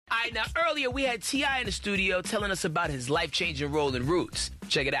right, now earlier we had T.I. in the studio telling us about his life-changing role in Roots.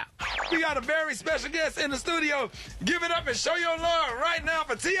 Check it out. We got a very special guest in the studio. Give it up and show your love right now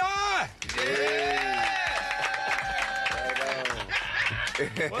for T.I.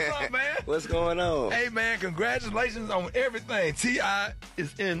 What's up, man? What's going on? Hey, man, congratulations on everything. T.I.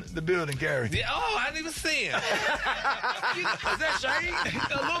 is in the building, Gary. Yeah, I didn't even see him. Is that shade?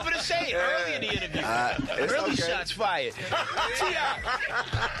 A little bit of shade early in the interview. Early shots fired. T.I.,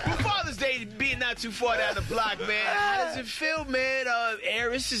 with Father's Day being not too far down the block, man, how does it feel, man?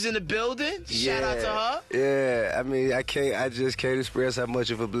 Eris is in the building. Shout out to her. Yeah, I mean, I just can't express how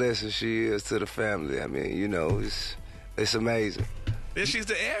much of a blessing she is to the family. I mean, you know, it's amazing. Then she's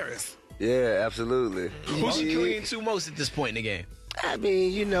the heiress. Yeah, absolutely. Who's she clinging to most at this point in the game? I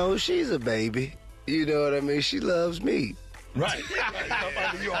mean, you know, she's a baby. You know what I mean? She loves me. Right.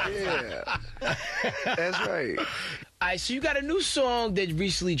 Yeah. That's right. All right, so you got a new song that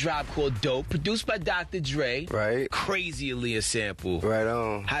recently dropped called Dope, produced by Dr. Dre. Right. Crazy Aaliyah sample. Right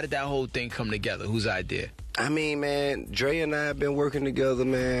on. How did that whole thing come together? Whose idea? I mean, man, Dre and I have been working together,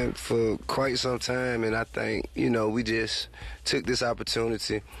 man, for quite some time, and I think, you know, we just took this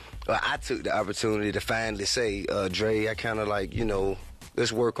opportunity. I took the opportunity to finally say, Dre, I kind of like, you know,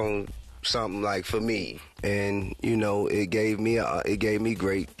 let's work on something like for me. And, you know, it gave me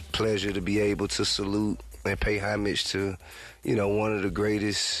great pleasure to be able to salute and pay homage to, you know, one of the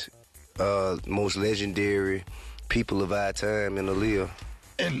greatest, most legendary people of our time in Aaliyah.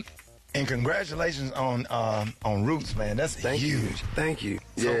 And congratulations on Roots, man. That's huge. Thank you.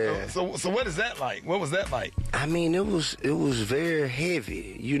 So what is that like? What was that like? I mean, it was very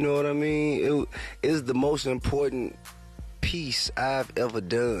heavy. You know what I mean? It is the most important piece I've ever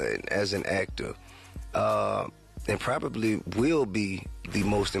done as an actor, and probably will be the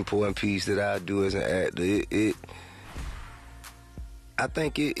most important piece that I do as an actor. I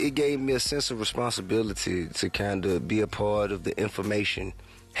think it gave me a sense of responsibility to kind of be a part of the information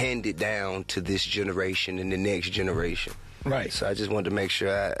handed down to this generation and the next generation. Right. So I just wanted to make sure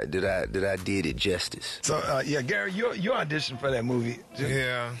that I did it justice. So yeah, Gary, you auditioned for that movie.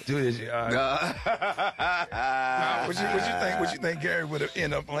 Yeah. What you think Gary would have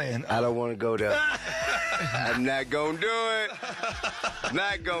ended up playing? I don't want to go there. I'm not gonna do it.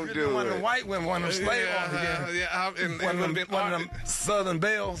 Not gonna do it. One of the white women, one of them slave owners. One of them Southern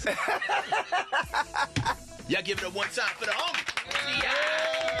belles. Y'all give it up one time for the homie.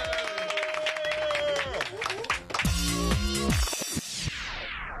 Yeah.